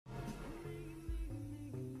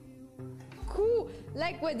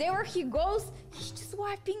Like wherever he goes, he's just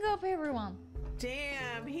wiping up everyone.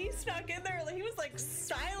 Damn, he snuck in there. He was like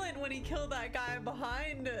silent when he killed that guy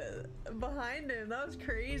behind him. That was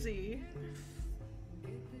crazy.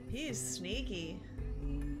 He is sneaky.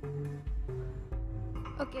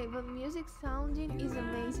 Okay, but music sounding is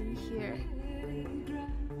amazing here.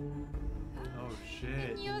 Oh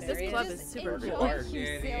shit. This club is super cool.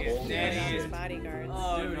 Bodyguards.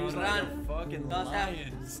 Oh, dude, he's like a fucking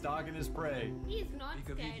lion stalking his prey. He's not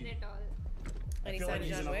scared at all. And he said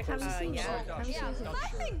John Wick?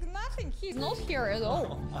 Nothing. He's not here at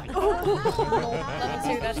all. Level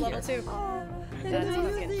 2, that's level 2. That's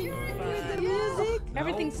the music.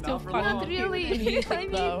 Everything's still fun. Not really. I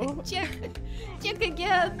mean, check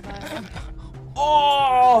again.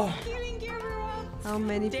 Oh! How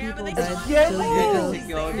many people died? Scary.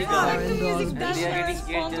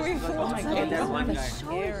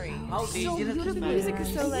 How dangerous the music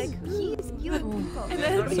is so like he's killing people. And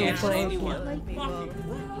then it's so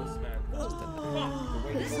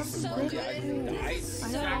this is so good. I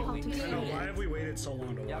don't know how to do it. Why have we waited so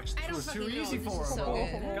long to watch this? It was too easy for him. So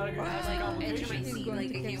good. Gotta go have some complications. Like,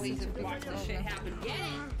 I can't wait to watch this shit happen. Get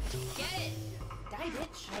it! Get it! Die,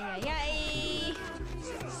 bitch! Yay!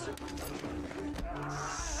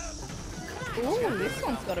 Ooh, this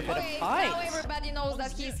one's got a bit of fight. Now everybody knows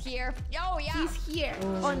that he's here. Oh yeah, He's here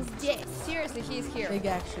on this. seriously, he's here. Big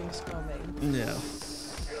action's coming. Yeah.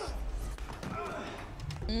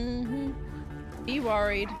 Be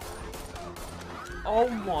worried. Oh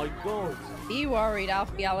my god. Be worried,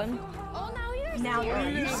 Alfie Allen. Oh, Now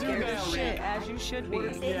you're Scared as shit, as you should be.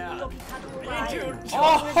 Yeah. Dude,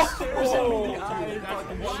 Oh!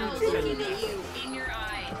 Looking at you in your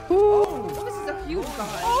eye. Ooh. this is a huge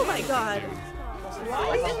guy. Oh my god.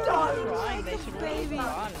 Why is the dog crying? They should baby.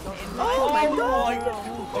 Oh my god.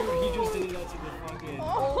 Dude, he just did that to the fucking...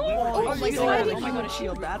 Oh my god, oh my god, a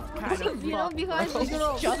shield. That's kind of You know, behind the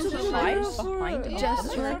girl. just behind him.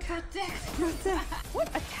 Just like What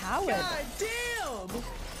a coward. God damn!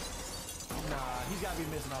 Nah, he's gotta be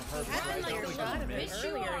missing on purpose. Had Right? like Don't a think shot he's of it missed.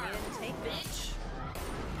 earlier and he didn't take bitch.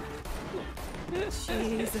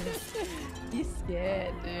 Jesus. He's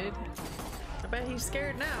scared, dude. I bet he's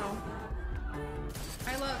scared now.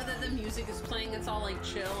 I love that the music is playing. It's all like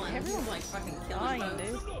chill and everyone's like fucking killing Fine, folks.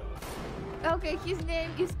 dude. Okay, his name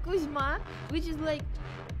is Kuzma, which is like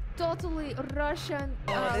totally Russian.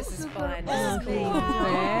 this is super fun. old name.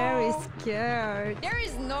 Very scared. There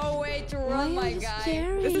is no way to run, my guy.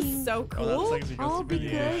 This is so cool. All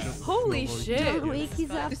because Holy shit. John Wick is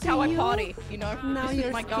after This is how I you. party, you know? Now This you're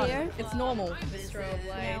is my gun. scared? It's normal. The strobe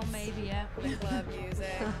lights. Maybe, yeah. The club music.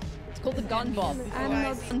 It's called the gun bomb. I'm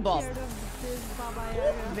not Gun bomb. scared of this Baba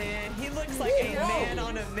Yaga. Man, he looks like a man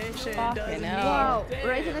on a mission, doesn't Fucking he? hell. Wow,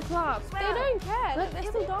 right in the club. They don't care. But They're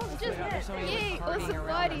still dancing. just yay, awesome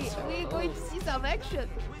party. We're going to see some action.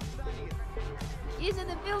 He's in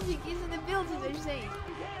the building, they're saying.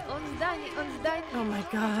 On здание. Oh my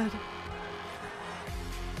god.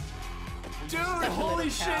 Dude, holy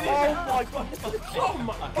shit! Oh my god! Oh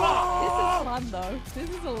my god! This is fun though. This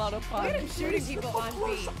is a lot of fun. Look at him shooting people on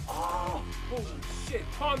beat. Oh, holy shit.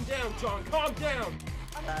 Calm down, John. Calm down.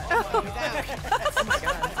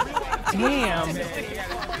 Damn.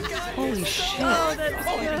 Holy shit. Oh,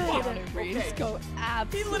 that's good. Reese go He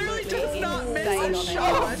absolutely literally does not miss insane a on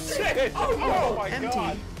shot. Shit. Oh my Empty.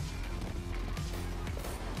 god.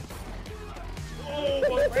 Oh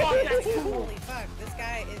my god, that's cool. Holy fuck, this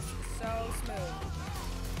guy is so smooth.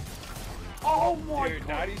 Oh my god. Dude,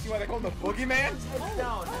 now do you see why they call him the boogeyman?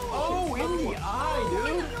 Oh, in the eye,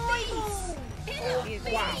 dude. He's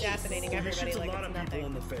assassinating everybody like it's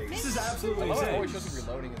nothing. This is absolutely Oh, insane. it shows him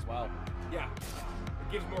reloading as well. Yeah.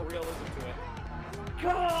 It gives more realism to it.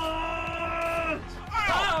 God!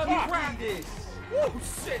 Ah, you grabbed this! Oh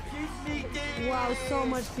shit, you sneaked in! Wow, so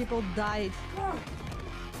much people died.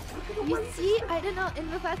 You see, I don't know,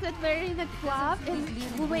 and the fact that we're in the club and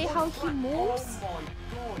the way how he moves.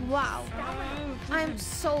 Wow. I'm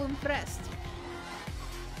so impressed.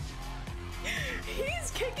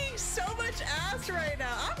 He's kicking so much ass right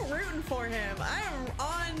now. I'm rooting for him. I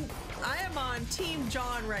am on Team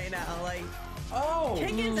John right now. Like, kick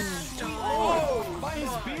his ass, John. Oh, by his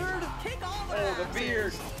beard? Kick all the Oh, the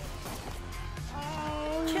beard.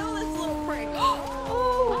 Kill this little prick.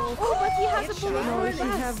 Oh, but he has a bullet No, for if you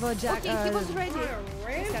have a jack, Okay, he was ready.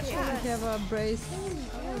 if you have a brace.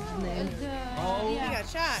 What's his name? Oh, He got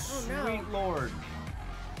shot. Oh no. sweet lord.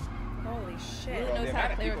 Holy shit. He knows how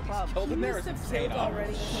to play a club. Killed him there is insane.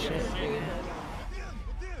 Already.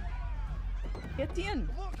 Get in.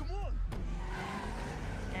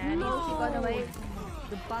 And he got away.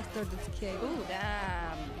 The bastard escaped. Ooh,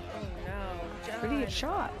 damn. Oh no. Pretty good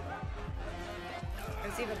shot.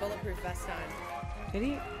 Let's see if a bulletproof vest on. Did he?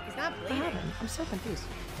 He's not What bleeding. happened? I'm so confused.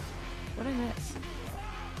 What did I miss?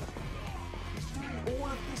 All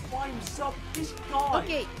of this by himself. This guy.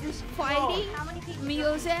 Okay, This fighting, guy.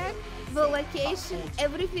 music, the location,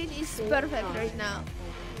 everything is perfect right now.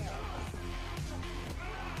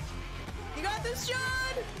 You got this, John!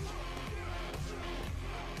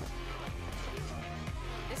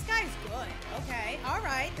 This guy's good. Okay.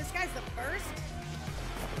 Alright. This guy's the first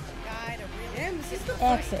guy to really. Damn, this is the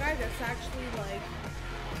first Exit. guy that's actually like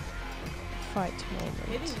Fight moment.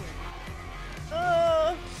 hitting you.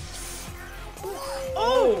 Oh,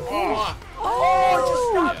 just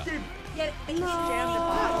stopped him. Yeah, he's jammed the No,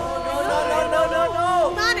 bot. no, no, no, no.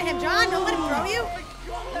 Hold on to him, John. Don't let him throw you.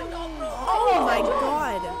 Oh my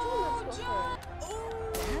god.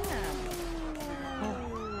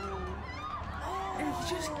 And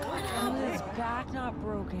he just got His back not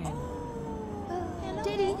broken.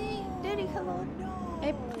 Daddy, Daddy, hello.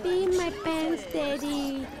 I peed my pants,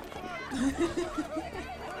 Daddy.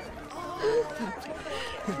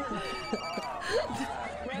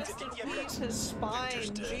 rest in peace his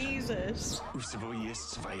spine. Jesus. У всего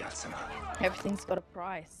есть своя цена. Everything's got a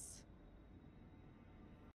price.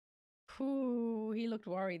 Ooh, he looked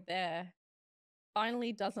worried there.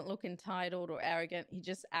 Finally doesn't look entitled or arrogant. He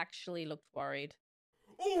just actually looked worried.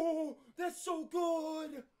 Oh, that's so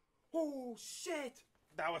good. Oh, shit.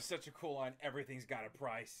 That was such a cool line. Everything's got a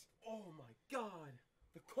price. Oh my god.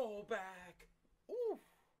 The callback. Ooh.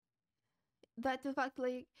 But the fact,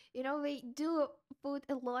 like, you know, they do put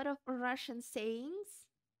a lot of Russian sayings,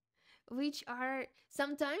 which are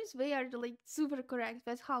sometimes they are like super correct.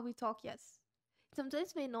 That's how we talk, yes.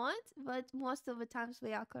 Sometimes they not, but most of the times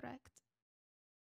they are correct.